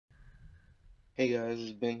Hey guys,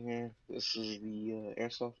 it's Ben here. This is the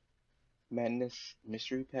Airsoft Madness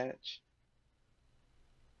Mystery Patch,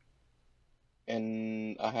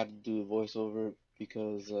 and I had to do a voiceover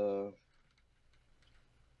because the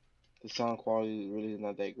sound quality really is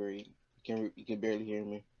not that great. You can barely hear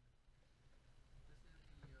me.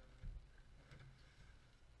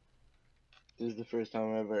 This is the first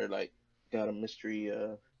time I ever got a mystery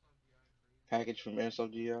package from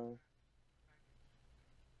Airsoft GI,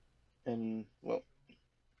 and well,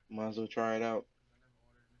 might as well try it out.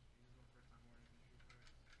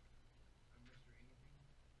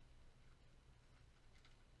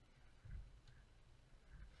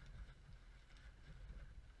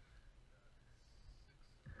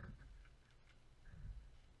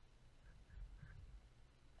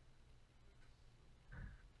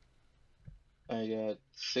 I got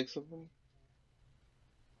six of them.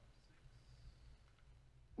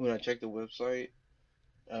 When I checked the website,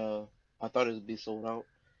 uh, I thought it would be sold out,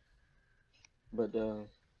 but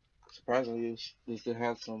surprisingly, they still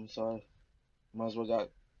had some, so I might as well got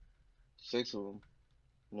six of them.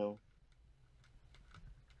 You know,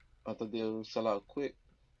 I thought they would sell out quick.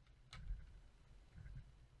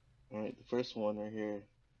 All right, the first one right here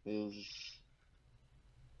is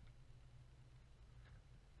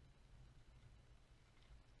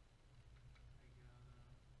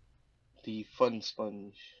the Fun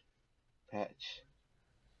Sponge patch.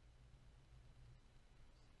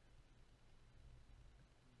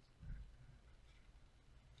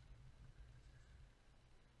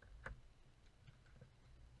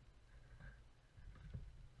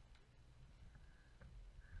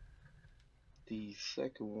 The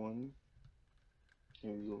second one,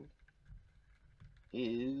 here we go,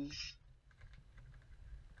 is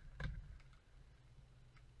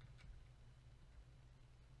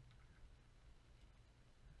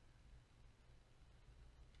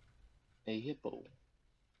a hippo.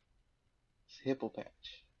 It's a hippo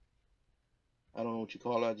patch. I don't know what you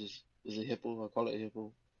call it. I just it's a hippo. I call it a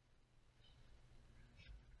hippo.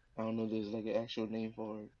 I don't know if there's like an actual name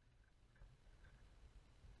for it.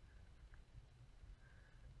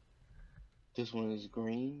 This one is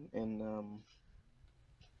green and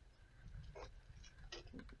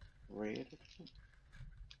red,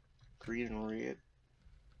 green and red.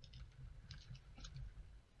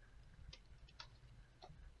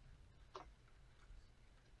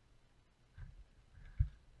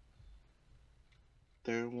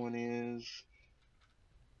 Third one is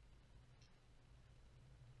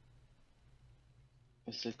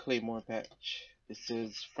it's a claymore patch. It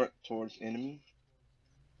says front towards enemy.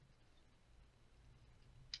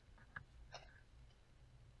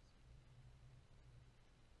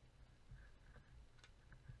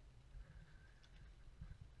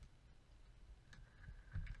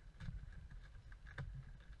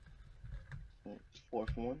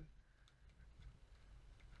 Fourth one,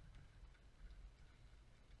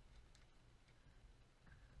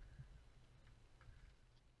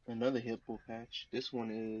 another hippo patch. This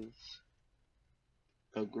one is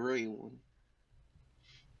a gray one.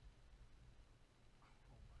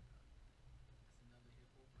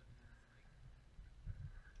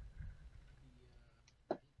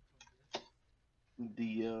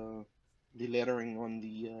 The lettering on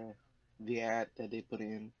the ad that they put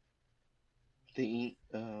in the ink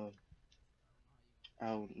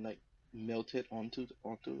I'll like melt it onto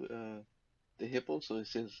the hippo, so it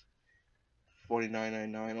says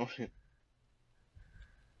 49.99 on it.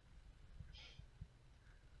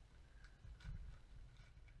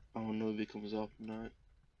 I don't know if it comes off or not,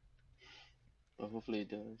 but hopefully it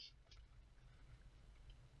does.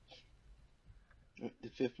 The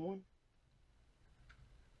fifth one,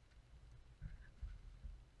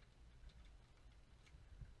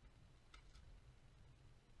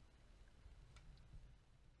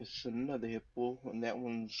 it's another hippo, and that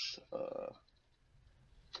one's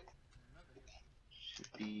should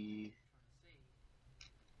be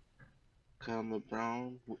kind of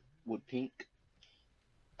brown with pink.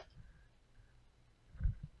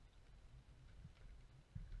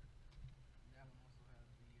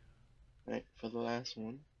 Right, for the last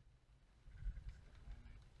one,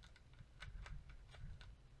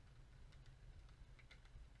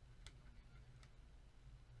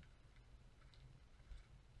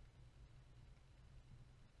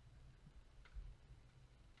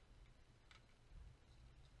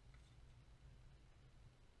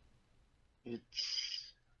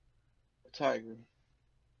 it's a tiger.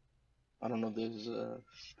 I don't know if there's a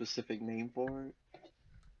specific name for it.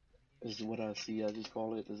 This is what I see. I just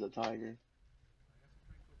call it as a tiger.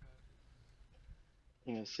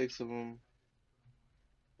 You know, six of them.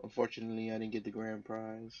 Unfortunately, I didn't get the grand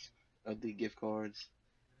prize. of the gift cards.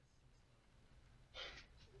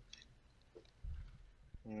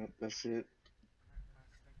 That's it.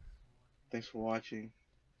 Thanks for watching.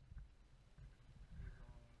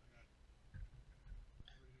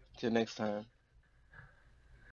 Till next time.